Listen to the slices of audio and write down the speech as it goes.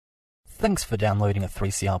Thanks for downloading a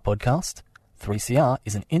 3CR podcast. 3CR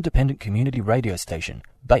is an independent community radio station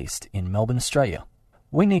based in Melbourne, Australia.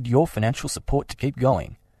 We need your financial support to keep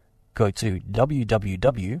going. Go to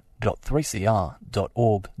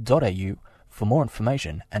www.3cr.org.au for more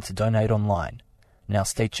information and to donate online. Now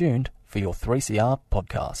stay tuned for your 3CR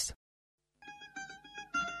podcast.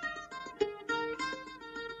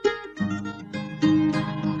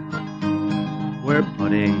 We're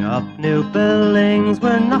putting up new buildings,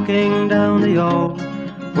 we're knocking down the old.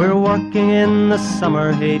 We're working in the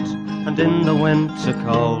summer heat and in the winter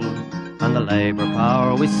cold. And the labour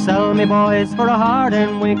power we sell, me boys, for a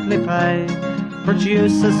hard-earned weekly pay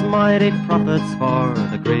produces mighty profits for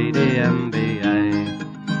the greedy MBA.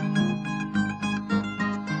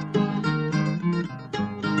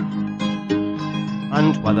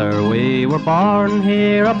 And whether we were born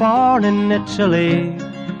here or born in Italy,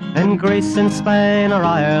 in Greece, in Spain or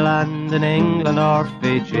Ireland, in England or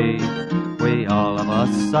Fiji, we all of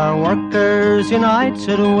us are workers,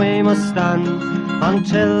 united we must stand,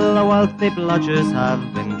 until the wealthy bludgers have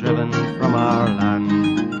been driven from our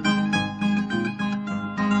land.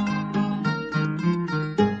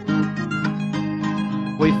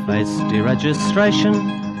 We faced deregistration,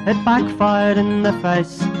 it backfired in the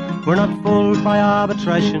face. We're not fooled by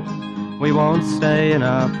arbitration, we won't stay in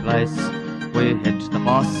our place. We hit the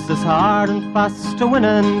bosses hard and fast to win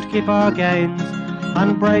and keep our gains,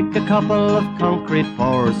 and break a couple of concrete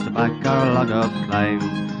pours to back our log of claims.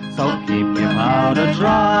 So keep your powder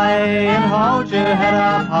dry and hold your head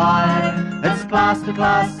up high. It's class to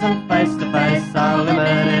class and face to face, our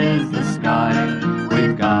limit is the sky.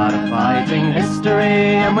 We've got a fighting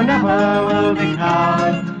history and we never will be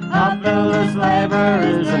cowed. Our builders' labour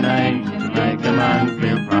is a name to make a man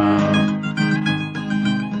feel proud.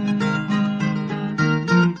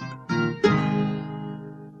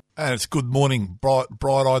 And it's good morning,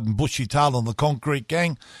 bright-eyed and bushy-tailed on the Concrete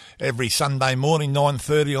Gang. Every Sunday morning,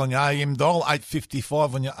 9:30 on your AM dial,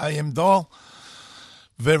 8:55 on your AM dial.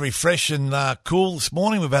 Very fresh and cool this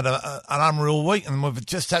morning. We've had an unreal week, and we've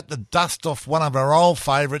just had to dust off one of our old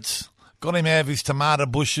favourites. Got him out of his tomato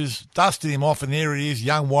bushes, dusted him off, and here he is,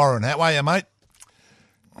 young Warren. How are you, mate?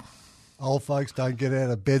 Old folks don't get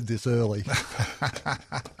out of bed this early.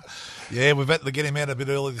 Yeah, we've had to get him out a bit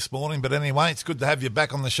early this morning, but anyway, it's good to have you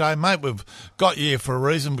back on the show, mate. We've got you here for a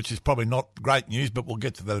reason, which is probably not great news, but we'll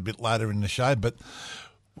get to that a bit later in the show. But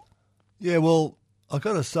yeah, well, I've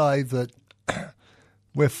got to say that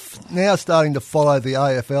we're now starting to follow the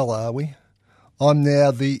AFL, are we? I'm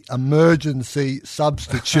now the emergency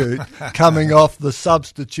substitute coming off the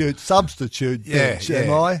substitute bench,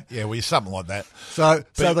 am I? Yeah, well, you're something like that. So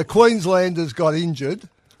the Queenslanders got injured.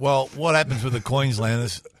 Well, what happens with the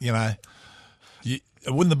Queenslanders, you know, it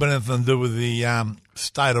wouldn't have been anything to do with the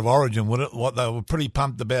state of origin, would it? What, they were pretty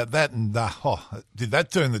pumped about that, and did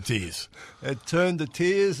that turn to tears? It turned to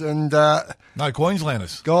tears, and no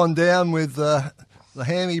Queenslanders. Gone down with the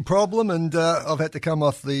hammy problem, and I've had to come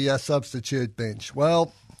off the substitute bench.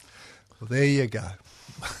 Well, there you go.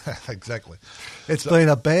 Exactly. It's been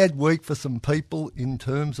a bad week for some people in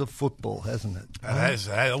terms of football, hasn't it? It has.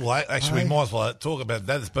 Well, actually, we might as well talk about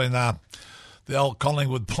that. It's been the old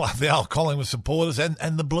Collingwood supporters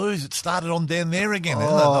and the Blues. It started on down there again, isn't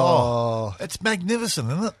it? Oh, it's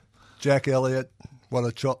magnificent, isn't it? Jack Elliott, what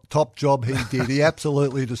a top job he did. He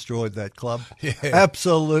absolutely destroyed that club. Yeah.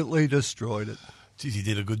 Absolutely destroyed it. Geez, he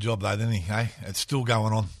did a good job, though, didn't he? Hey, it's still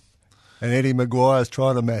going on. And Eddie Maguire's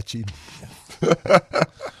trying to match him.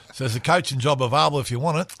 So there's a coaching job available if you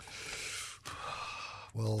want it.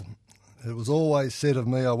 Well, it was always said of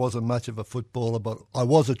me I wasn't much of a footballer, but I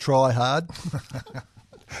was a try-hard.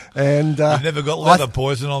 And you've never got leather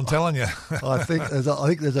poison, I'm telling you. I think there's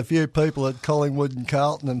a few people at Collingwood and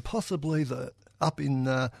Carlton and possibly up in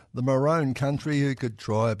the Maroon country who could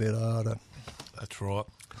try a bit harder. That's right.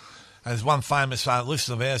 As one famous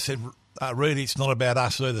listener of ours said, Reedy, it's not about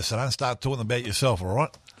us either, so don't start talking about yourself, all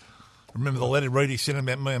right? Remember the letter Reedy sent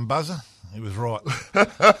about me and Buzzer? He was right.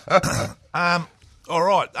 All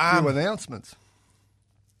right. A few announcements.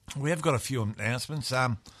 We have got a few announcements.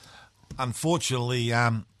 Unfortunately,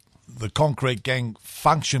 the Concrete Gang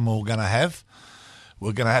function we're going to have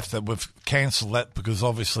we've cancelled that because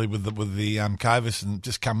obviously with the Covis and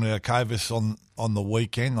just coming out of Covis on the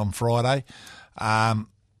weekend, on Friday,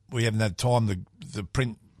 we haven't had time to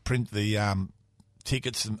print the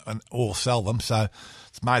tickets and or sell them, so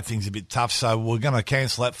it's made things a bit tough. So we're going to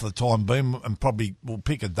cancel that for the time being, and probably we'll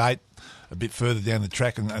pick a date a bit further down the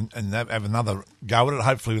track and have another go at it.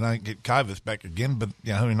 Hopefully we don't get COVID back again, but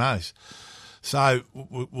who knows. So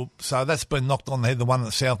so that's been knocked on the head, the one at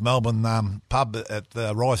the South Melbourne pub at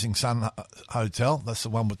the Rising Sun Hotel. That's the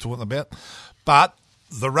one we're talking about. But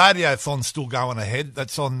the Radiothon's still going ahead.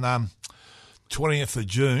 That's on 20th of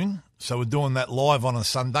June. So we're doing that live on a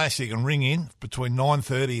Sunday, so you can ring in between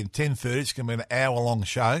 9:30 and 10:30. It's going to be an hour-long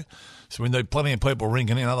show. So we need plenty of people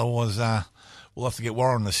ringing in. Otherwise, we'll have to get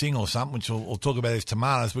Warren to sing or something, which we'll talk about his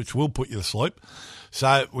tomatoes, which will put you to sleep.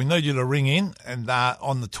 So we need you to ring in, and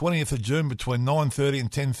on the 20th of June between 9:30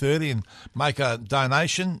 and 10:30, and make a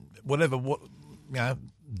donation, whatever,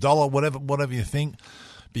 dollar, whatever you think.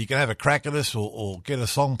 But you can have a crack at us or get a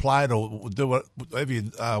song played or do whatever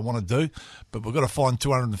you want to do. But we've got to find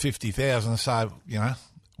 250,000. So,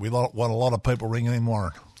 we want a lot of people ringing in,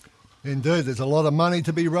 Warren. Indeed, there's a lot of money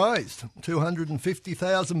to be raised,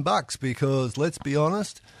 $250,000, because let's be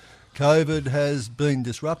honest, COVID has been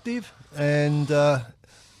disruptive, and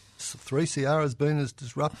 3CR has been as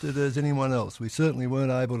disrupted as anyone else. We certainly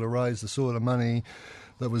weren't able to raise the sort of money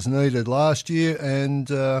that was needed last year, and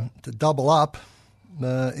to double up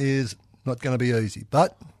is not going to be easy.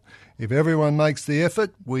 But if everyone makes the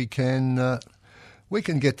effort, we can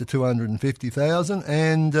get to 250,000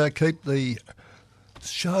 and keep the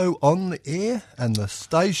show on the air and the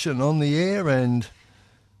station on the air, and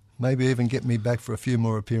maybe even get me back for a few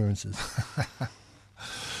more appearances.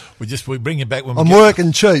 We bring you back when I'm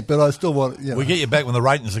working cheap, but I still want. We get you back when the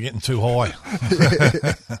ratings are getting too high.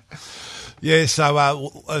 Yeah, so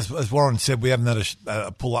as Warren said, we haven't had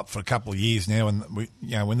a pull up for a couple of years now, and we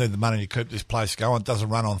need the money to keep this place going. It doesn't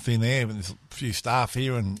run on thin air. There's a few staff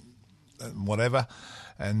here and whatever,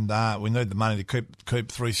 and we need the money to keep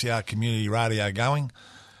 3CR Community Radio going,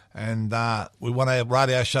 and we want our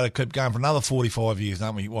radio show to keep going for another 45 years,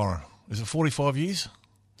 don't we, Warren? Is it 45 years?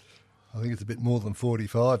 I think it's a bit more than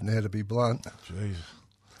 45 now, to be blunt. Jeez.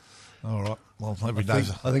 All right. Well,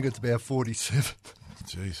 I think it's about 47.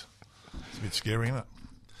 Jeez. It's a bit scary, isn't it?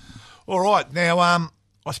 All right, now, I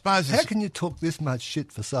suppose... How can you talk this much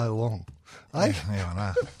shit for so long? Eh? Yeah, I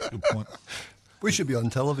know. Good point. We should be on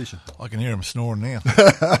television. I can hear him snoring now.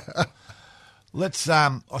 Let's,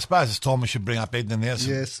 I suppose it's time we should bring up Edna now.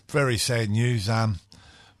 Yes. Very sad news. For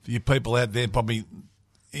you people out there probably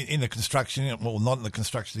in the construction, well, not in the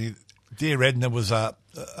construction. Dear Edna was a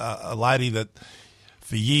lady that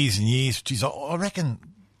for years and years, geez, I reckon,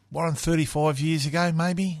 Warren, 35 years ago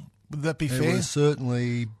maybe? Would that be fair? It was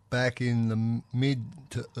certainly back in the mid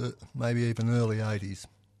to maybe even early 80s.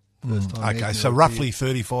 Okay, so roughly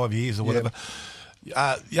 35 years or whatever.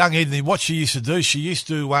 Yep. Young Edna, what she used to do, she used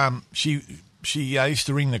to used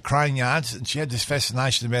to ring the crane yards, and she had this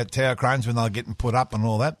fascination about tower cranes when they were getting put up and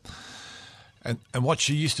all that. And what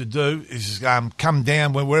she used to do is come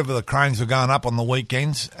down wherever the cranes were going up on the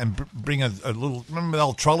weekends and bring a little, remember the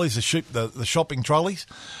old trolleys, the shopping trolleys,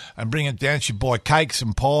 and bring it down. She'd buy cakes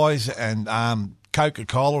and pies and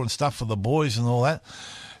Coca-Cola and stuff for the boys and all that.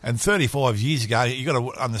 And 35 years ago, you got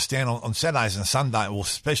to understand, on Saturdays and Sundays, well,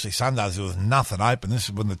 especially Sundays, there was nothing open. This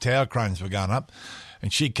is when the tower cranes were going up.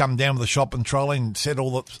 And she'd come down with a shopping trolley and set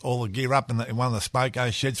all the gear up in one of the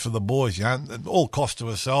Spoko sheds for the boys, all cost to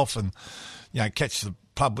herself, and catch the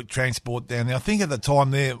public transport down there. I think at the time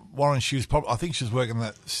there, Warren, she was working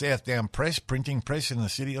at Southdown Printing Press in the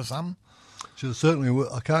city or something. She was certainly,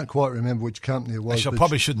 I can't quite remember which company it was. She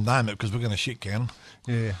probably shouldn't name it because we're going to shit can.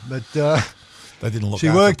 Yeah, but they didn't look. She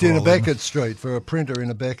worked in a Beckett Street for a printer in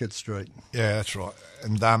a Beckett Street. Yeah, that's right.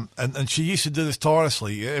 And she used to do this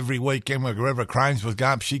tirelessly every weekend. Wherever cranes was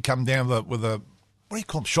going up, she'd come down with a what do you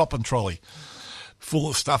call them, shopping trolley, full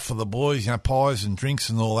of stuff for the boys, pies and drinks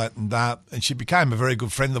and all that. And she became a very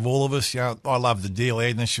good friend of all of us. I loved the deal,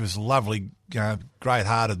 Edna. She was a lovely,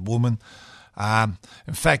 great-hearted woman.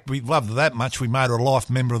 In fact, we loved her that much. We made her a life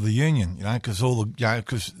member of the union, because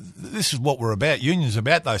because this is what we're about. Unions are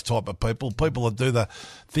about those type of people that do the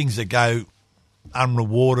things that go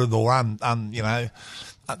unrewarded or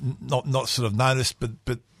not sort of noticed,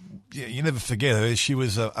 but. Yeah, you never forget her. She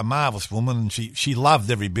was a marvellous woman, and she loved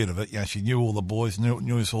every bit of it. She knew all the boys,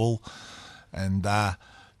 knew us all, and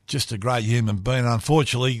just a great human being.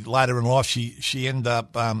 Unfortunately, later in life, she ended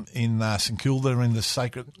up in St Kilda in the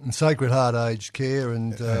Sacred Heart Aged Care,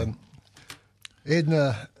 and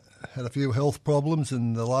Edna had a few health problems,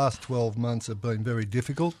 and the last 12 months have been very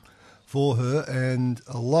difficult for her, and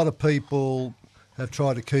a lot of people have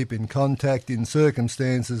tried to keep in contact in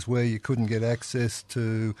circumstances where you couldn't get access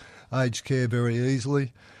to aged care very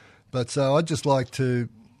easily. But so I'd just like to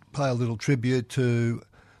pay a little tribute to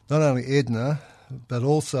not only Edna, but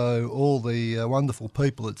also all the wonderful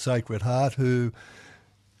people at Sacred Heart and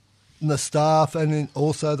the staff, and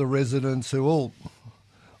also the residents who all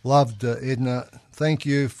loved Edna. Thank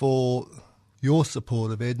you for your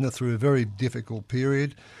support of Edna through a very difficult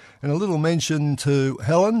period. And a little mention to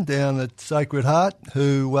Helen down at Sacred Heart,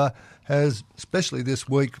 who has, especially this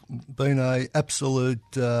week, been an absolute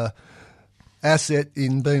asset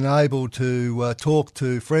in being able to talk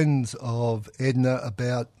to friends of Edna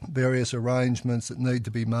about various arrangements that need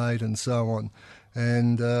to be made and so on.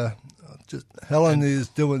 And Helen is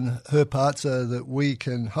doing her part so that we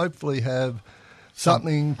can hopefully have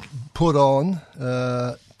something put on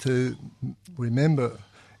to remember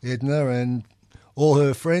Edna, and all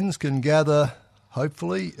her friends can gather,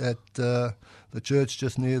 hopefully, at the church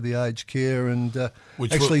just near the aged care and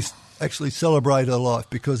actually celebrate her life,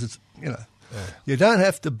 because it's, you don't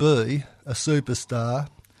have to be a superstar.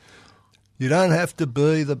 You don't have to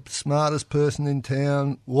be the smartest person in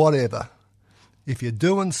town, whatever. If you're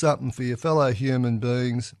doing something for your fellow human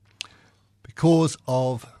beings because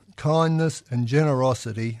of kindness and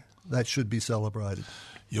generosity, that should be celebrated.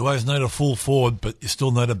 You always need a full forward, but you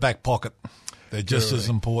still need a back pocket. They're just as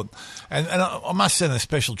important. And I must send a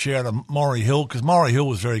special cheer out to Maury Hill, because Maury Hill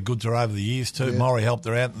was very good to her over the years too. Yeah. Maury helped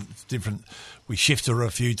her out. It's different. We shifted her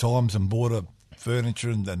a few times and bought her furniture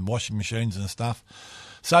and washing machines and stuff.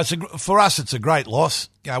 So for us, it's a great loss.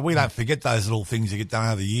 We don't forget those little things that get done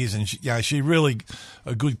over the years. And she's really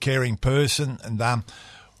a good, caring person. And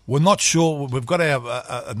we're not sure. We've got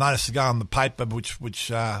a notice to go on the paper,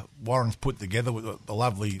 which Warren's put together with a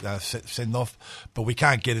lovely send off, but we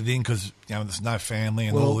can't get it in because there's no family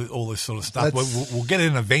and all this sort of stuff. We'll get it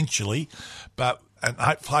in eventually, but and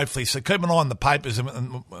hopefully. So keep an eye on the papers,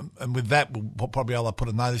 and with that, we'll probably be able to put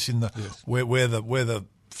a notice in where the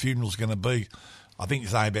funeral's going to be. I think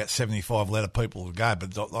there's only about 75 letter people to go,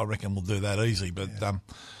 but I reckon we'll do that easily. But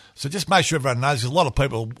so just make sure everyone knows. There's a lot of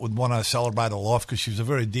people would want to celebrate her life because she was a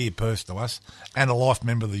very dear person to us and a life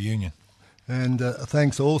member of the union. And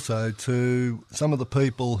thanks also to some of the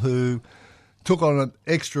people who took on an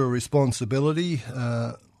extra responsibility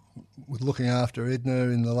with looking after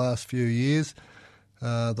Edna in the last few years.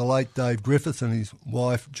 The late Dave Griffiths and his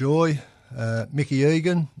wife Joy, Mickey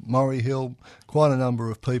Egan, Maury Hill, quite a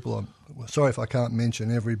number of people. I'm sorry if I can't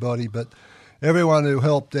mention everybody, but everyone who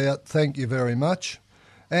helped out, thank you very much.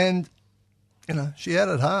 And, she had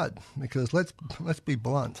it hard because let's be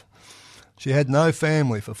blunt. She had no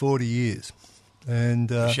family for 40 years. And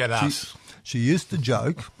she used to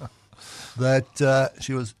joke that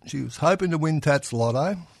she was hoping to win Tats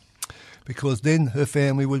Lotto because then her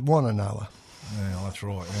family would want to know her. Yeah, that's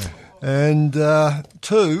right, yeah. And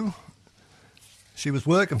two, she was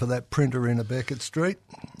working for that printer in Beckett Street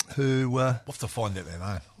who... we'll have to find out their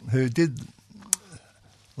name. Who did,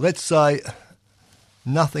 let's say,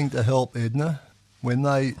 nothing to help Edna. When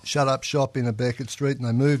they shut up shop in Beckett Street and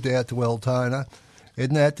they moved out to Altona,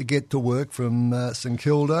 Edna had to get to work from St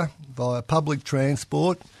Kilda via public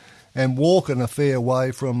transport and walking a fair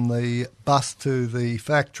way from the bus to the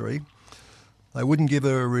factory. They wouldn't give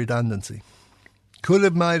her a redundancy. Could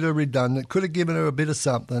have made her redundant, could have given her a bit of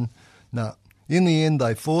something. No. In the end,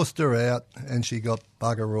 they forced her out and she got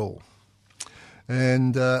bugger all.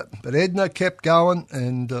 And but Edna kept going,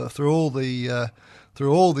 and through all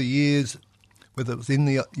the years, whether it was in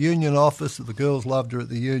the union office, the girls loved her at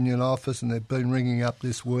the union office, and they've been ringing up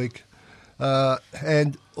this week,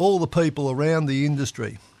 and all the people around the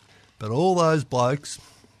industry, but all those blokes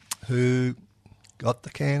who got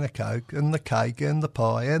the can of Coke and the cake and the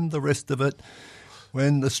pie and the rest of it,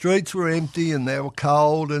 when the streets were empty and they were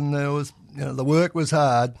cold and there was, the work was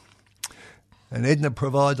hard, and Edna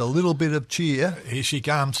provides a little bit of cheer. Here she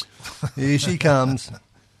comes. Here she comes.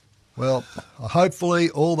 Well, hopefully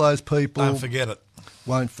all those people... Don't forget it.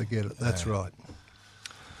 Won't forget it, that's right.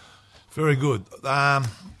 Very good.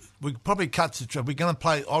 We probably cut to... We're going to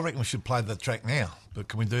play... I reckon we should play the track now, but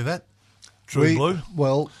can we do that? True Blue?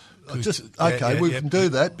 Well, we can do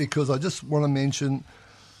that because I just want to mention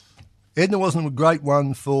Edna wasn't a great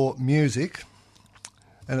one for music,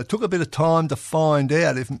 and it took a bit of time to find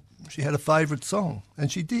out if she had a favourite song,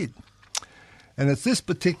 and she did. And it's this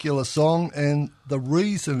particular song, and the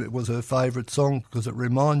reason it was her favourite song because it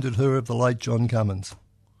reminded her of the late John Cummins.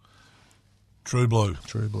 True Blue.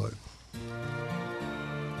 True Blue.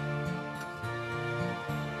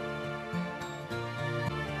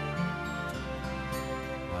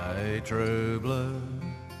 Hey, True Blue,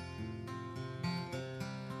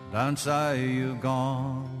 don't say you've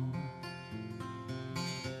gone.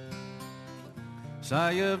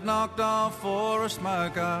 Say you've knocked off for a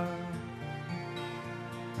smoker,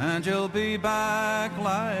 and you'll be back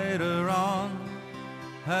later on.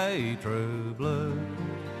 Hey, True Blue.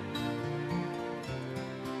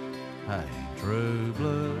 Hey, True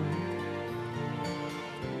Blue.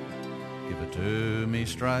 Give it to me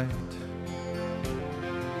straight.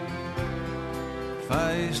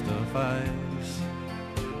 face to face.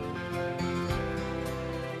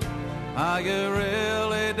 Are you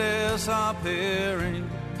really disappearing?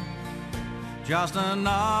 Just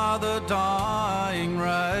another dying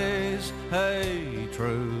race. Hey,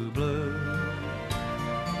 true blue.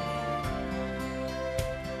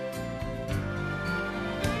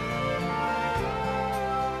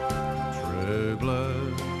 True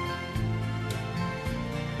blue.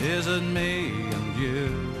 Is it me and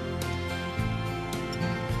you?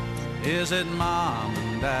 Is it mom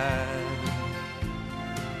and dad?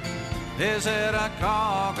 Is it a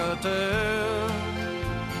cockatoo?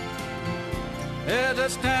 Is it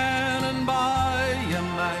standing by your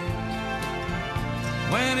mate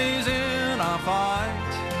when he's in a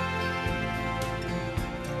fight?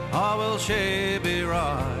 Or will she be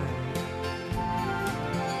right?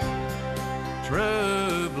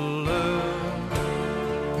 True blue,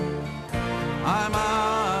 I'm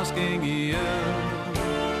asking you.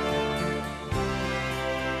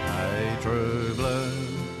 Hey, true blue,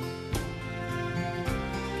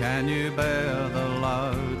 can you bear the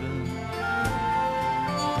load?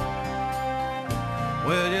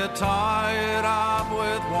 Will you tie it up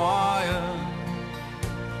with wire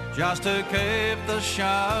just to keep the show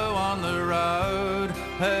on the road?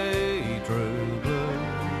 Hey, true blue.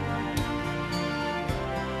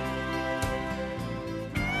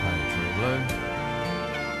 Hey, true blue.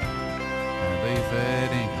 I'll be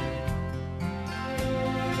fading.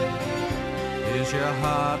 Is your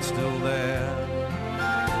heart still there?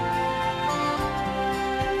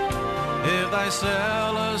 If they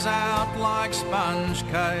sell us out like sponge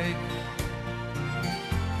cake,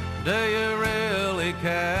 do you really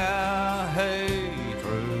care? Hey,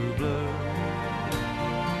 true blue.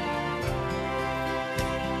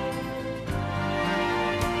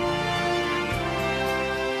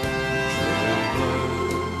 True blue.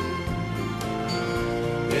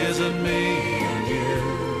 Is it me and you?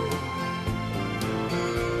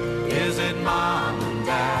 Is it mom and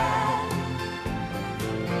dad?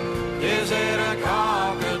 Is it a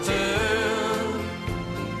cockatoo?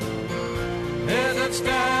 Is it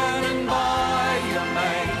standing by your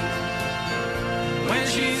mate when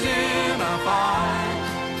she's in a fight?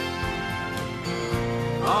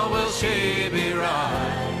 Or will she be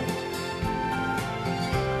right?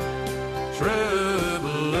 True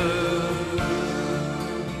blue,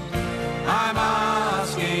 I'm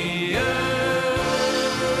asking you.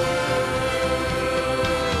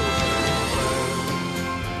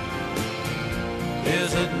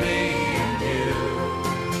 Is it me and you?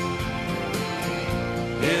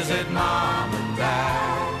 Is it mom and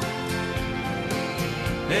dad?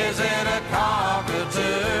 Is it a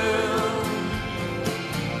cockatoo?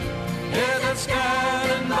 Is it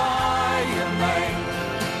standing by your mate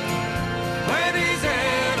when he's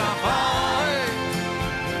in a fight?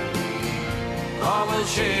 Or will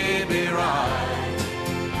she be right?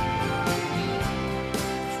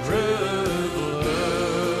 True.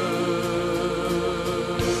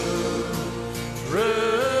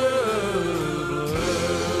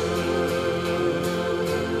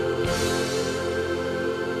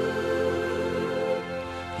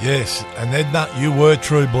 Yes, and Edna, you were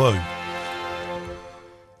true blue.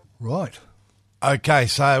 Right. Okay,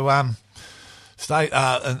 so stay.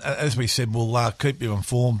 And as we said, we'll keep you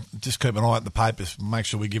informed. Just keep an eye at the papers. Make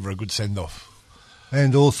sure we give her a good send off.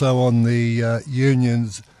 And also on the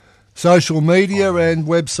union's social media and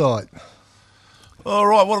website. All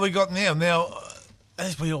right, what have we got now? Now,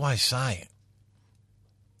 as we always say,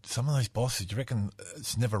 some of these bosses, you reckon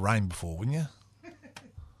it's never rained before, wouldn't you?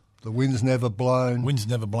 The wind's never blown. Wind's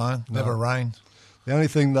never blown, never rained. The only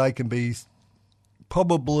thing they can be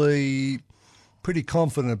probably pretty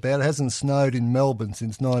confident about, it hasn't snowed in Melbourne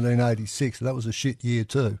since 1986, and that was a shit year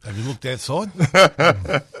too. Have you looked outside?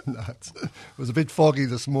 No, it was a bit foggy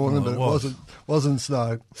this morning, but it wasn't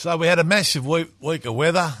snow. So we had a massive week of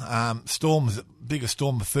weather. Storms, biggest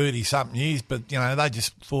storm of 30-something years, but, they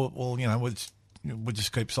just thought, well, we'll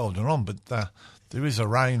just keep soldiering on. But there is a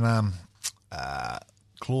rain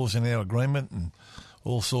clause in our agreement and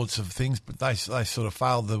all sorts of things, but they sort of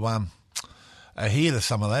failed to adhere to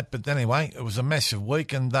some of that. But anyway, it was a massive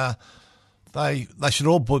week, and they should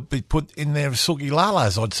all be put in their Suki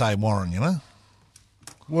Lalas, I'd say, Warren,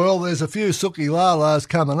 Well, there's a few Suki Lalas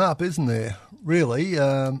coming up, isn't there? Really,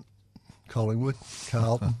 Collingwood,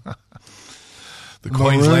 Carlton. The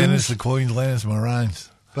Queenslanders,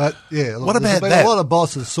 Maroons. But, yeah, look, what about there's been that? a lot of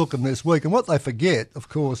bosses sooking this week, and what they forget, of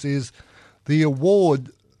course, is the award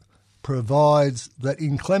provides that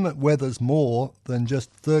inclement weather's more than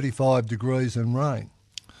just 35 degrees and rain.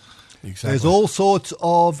 Exactly. There's all sorts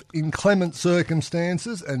of inclement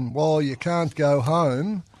circumstances, and while you can't go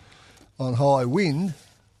home on high wind,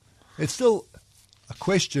 it's still a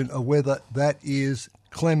question of whether that is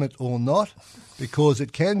clement or not, because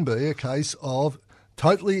it can be a case of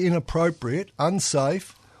totally inappropriate,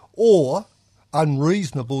 unsafe, or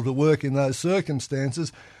unreasonable to work in those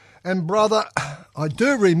circumstances. And, brother, I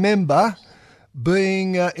do remember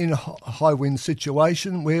being in a high wind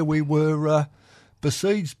situation where we were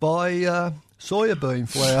besieged by soybean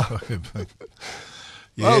flour.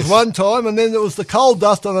 That was one time, and then there was the coal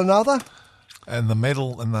dust on another. And the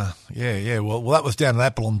metal and the well that was down at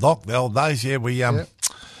Appleton Dock the old days. Yeah, we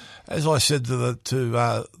as I said to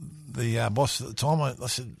the boss at the time,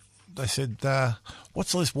 they said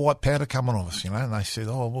what's all this white powder coming off us, and they said,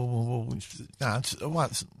 oh well no,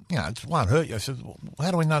 it won't hurt you. I said, well,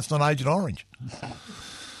 how do we know it's not Agent Orange?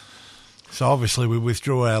 So obviously we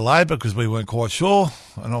withdrew our labour because we weren't quite sure,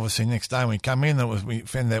 and obviously next day when we come in, we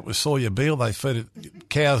found out it was soya bean. They feed it,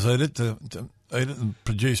 cows eat it to eat it and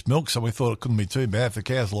produce milk, so we thought it couldn't be too bad if the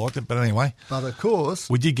cows liked it. But anyway, but of course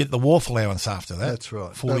we did get the wharf allowance after that. That's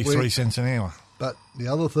right, 43 cents an hour. But the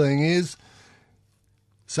other thing is,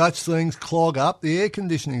 such things clog up the air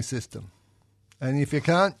conditioning system, and if you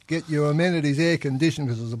can't get your amenities air conditioned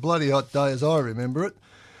because it was a bloody hot day as I remember it.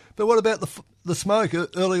 But what about the smoke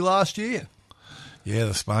early last year? Yeah,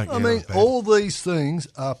 the smoke. I mean, all these things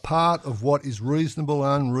are part of what is reasonable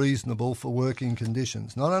and unreasonable for working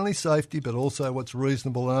conditions. Not only safety, but also what's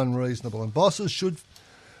reasonable and unreasonable. And bosses should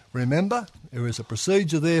remember there is a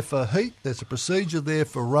procedure there for heat, there's a procedure there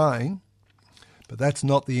for rain, but that's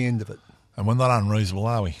not the end of it. And we're not unreasonable,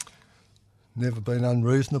 are we? Never been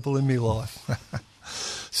unreasonable in my life.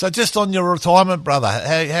 So just on your retirement, brother,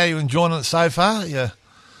 how are you enjoying it so far? Yeah.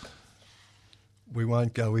 We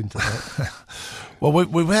won't go into that. Well,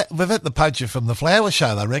 we've had the poacher from the flower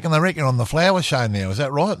show, they reckon. They reckon you're on the flower show now. Is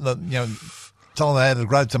that right? Telling them how to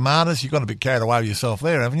grow tomatoes. You've got a bit carried away with yourself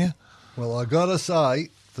there, haven't you? Well, I got to say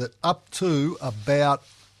that up to about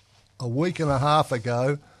a week and a half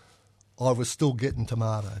ago, I was still getting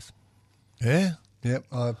tomatoes. Yeah? Yep.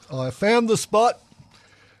 I found the spot.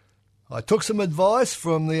 I took some advice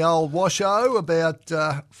from the old Washo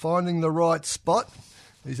about finding the right spot.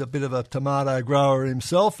 He's a bit of a tomato grower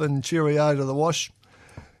himself, and cheerio to the Wash.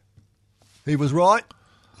 He was right.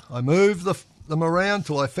 I moved them around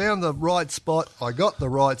till I found the right spot. I got the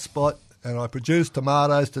right spot, and I produced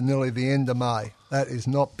tomatoes to nearly the end of May. That is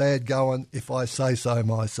not bad going, if I say so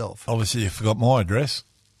myself. Obviously, you forgot my address.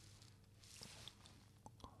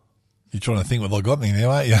 You're trying to think what I got me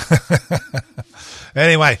now, aren't you?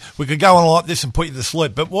 Anyway, we could go on like this and put you to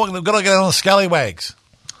sleep, but we've got to get on the scallywags.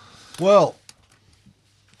 Well,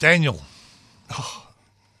 Daniel,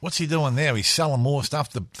 what's he doing now? He's selling more stuff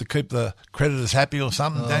to keep the creditors happy or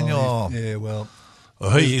something, Daniel? Yeah, well.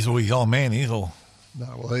 Or he is, or his old man is, or... No,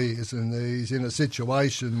 well, he is, and he's in a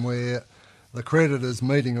situation where the creditors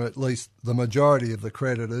meeting, or at least the majority of the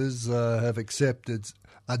creditors, have accepted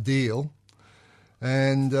a deal.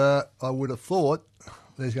 And I would have thought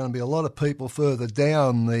there's going to be a lot of people further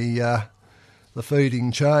down the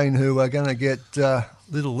feeding chain who are going to get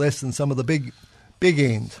little less than some of the big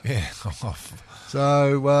end. Yeah.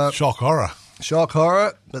 So shock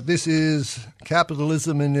horror. But this is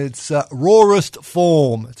capitalism in its rawest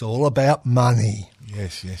form. It's all about money.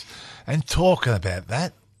 Yes. And talking about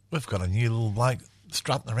that, we've got a new little bloke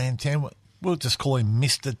strutting around town. We'll just call him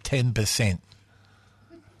Mr. 10%.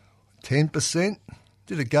 10%?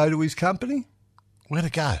 Did it go to his company? Where'd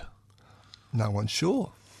it go? No one's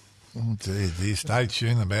sure. Oh, dear, stay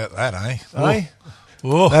tuned about that, eh? Eh?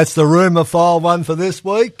 Oh. That's the rumour file one for this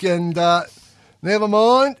week, and never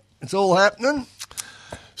mind, it's all happening.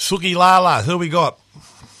 Suki Lala, who we got?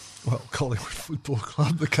 Well, Collingwood Football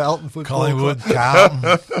Club, the Carlton Football Collingwood, Club. Carlton,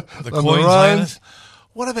 the Queenslanders. Maroons.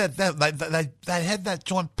 What about that? They had that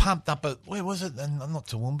joint pumped up at, where was it? Not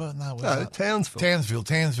Toowoomba, no,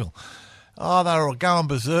 Townsville. Oh, they were going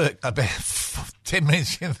berserk about 10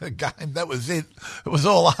 minutes into the game. That was it. It was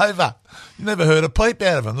all over. You never heard a peep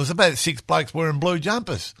out of them. There was about 6 blokes wearing blue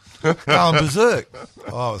jumpers going berserk.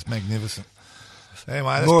 Oh, it was magnificent.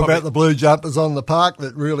 Anyway, that's more about the blue jumpers on the park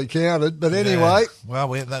that really counted. But anyway. Yeah.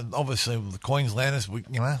 Well, obviously, the Queenslanders,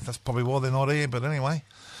 that's probably why they're not here. But anyway,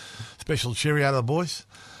 special cheerio to the boys.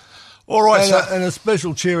 All right, and a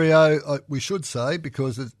special cheerio, we should say,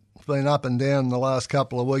 because it's been up and down the last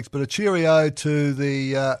couple of weeks, but a cheerio to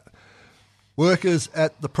the workers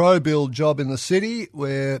at the ProBuild job in the city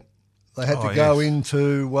where they had to go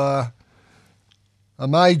into a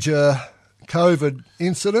major COVID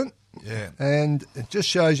incident. Yeah. And it just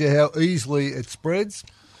shows you how easily it spreads.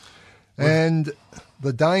 and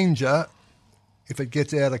the danger if it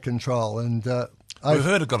gets out of control. And We've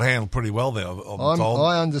heard it got handled pretty well there, I'm told.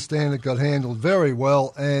 I understand it got handled very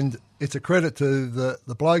well, and it's a credit to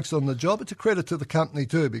the blokes on the job. It's a credit to the company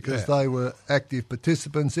too, because they were active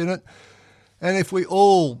participants in it. And if we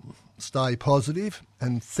all stay positive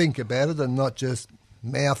and think about it and not just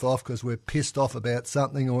mouth off because we're pissed off about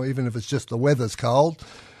something, or even if it's just the weather's cold,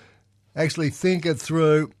 actually think it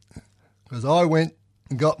through. Because I went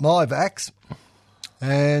and got my vax,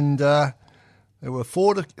 and there were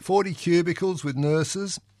 40 cubicles with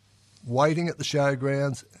nurses waiting at the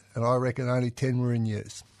showgrounds, and I reckon only 10 were in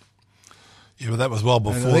use. Yeah, but that was well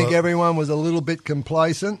before. And I think everyone was a little bit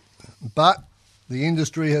complacent, but the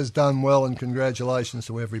industry has done well, and congratulations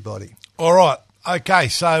to everybody. All right. Okay,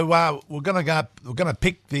 so we're going to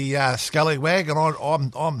pick the scallywag,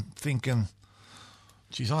 and I'm thinking,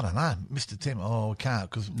 geez, I don't know, Mr. Tim. Oh, we can't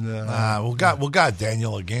because we'll go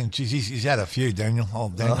Daniel again. Geez, he's had a few, Daniel.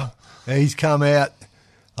 Old Daniel. He's come out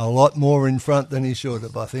a lot more in front than he should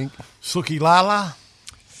have, I think. Suki Lala.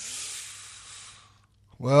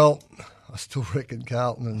 Well, I still reckon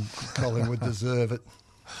Carlton and Collingwood deserve it.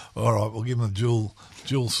 All right, we'll give him a dual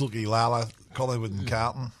Suki Lala, Collingwood and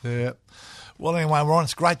Carlton. Yeah. Well, anyway, Ryan,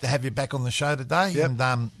 it's great to have you back on the show today, Yep.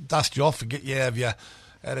 and dust you off and get you out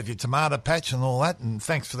of your tomato patch and all that. And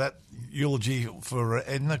thanks for that eulogy for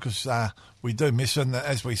Edna, because we do miss her. And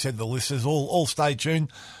as we said, the listeners all stay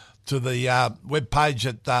tuned to the webpage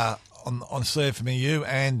on CFMEU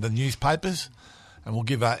and the newspapers, and we'll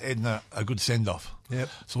give Edna a good send off. Yep.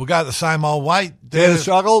 So we'll go the same old way. Dare to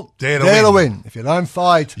struggle, dare to win. If you don't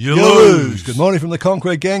fight, you lose. Good morning from the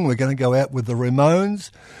Concrete Gang. We're going to go out with the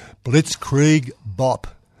Ramones, Blitzkrieg Bop,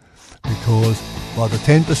 because by the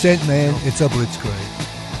 10% man, it's a Blitzkrieg.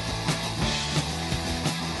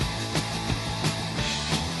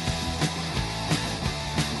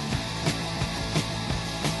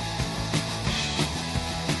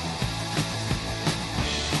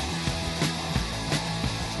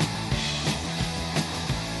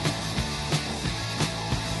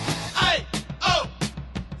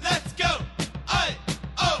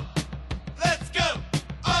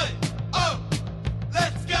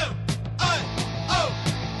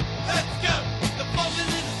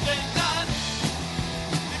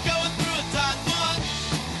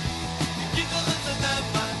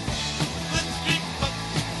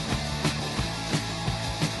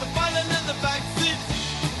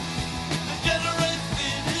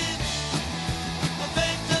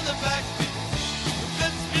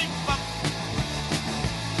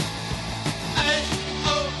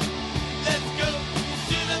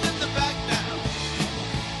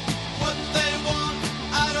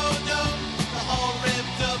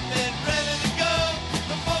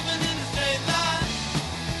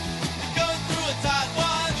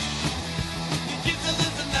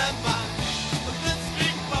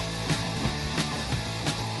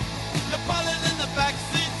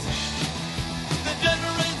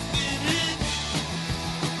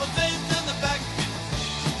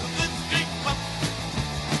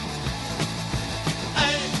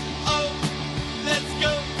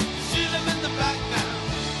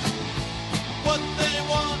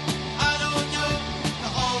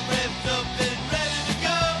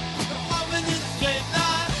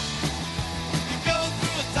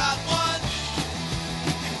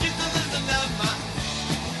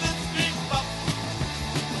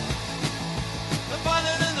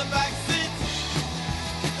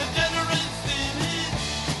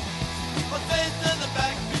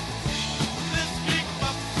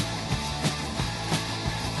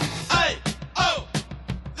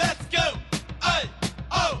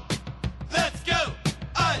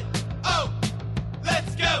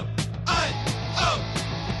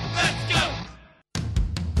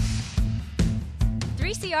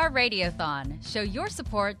 Radiothon. Show your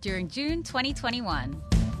support during June 2021.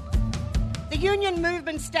 The union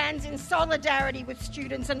movement stands in solidarity with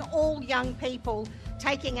students and all young people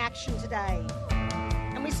taking action today.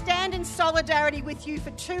 And we stand in solidarity with you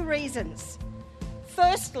for two reasons.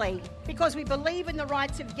 Firstly, because we believe in the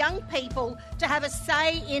rights of young people to have a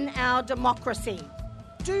say in our democracy.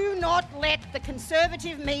 Do not let the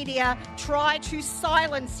conservative media try to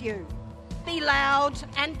silence you. Be loud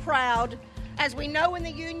and proud. As we know in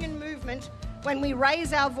the union movement, when we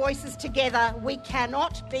raise our voices together, we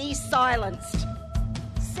cannot be silenced.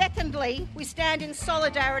 Secondly, we stand in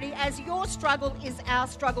solidarity as your struggle is our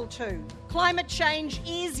struggle too. Climate change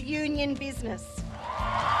is union business.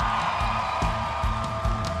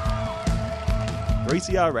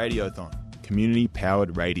 3CR Radiothon,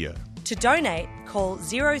 community-powered radio. To donate, call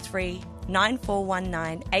 03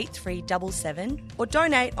 9419 8377 or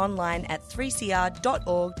donate online at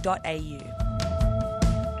 3cr.org.au.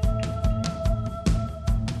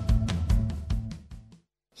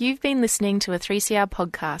 You've been listening to a 3CR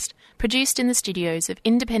podcast produced in the studios of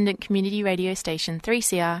independent community radio station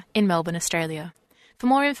 3CR in Melbourne, Australia. For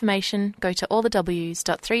more information, go to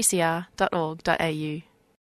allthews.3cr.org.au.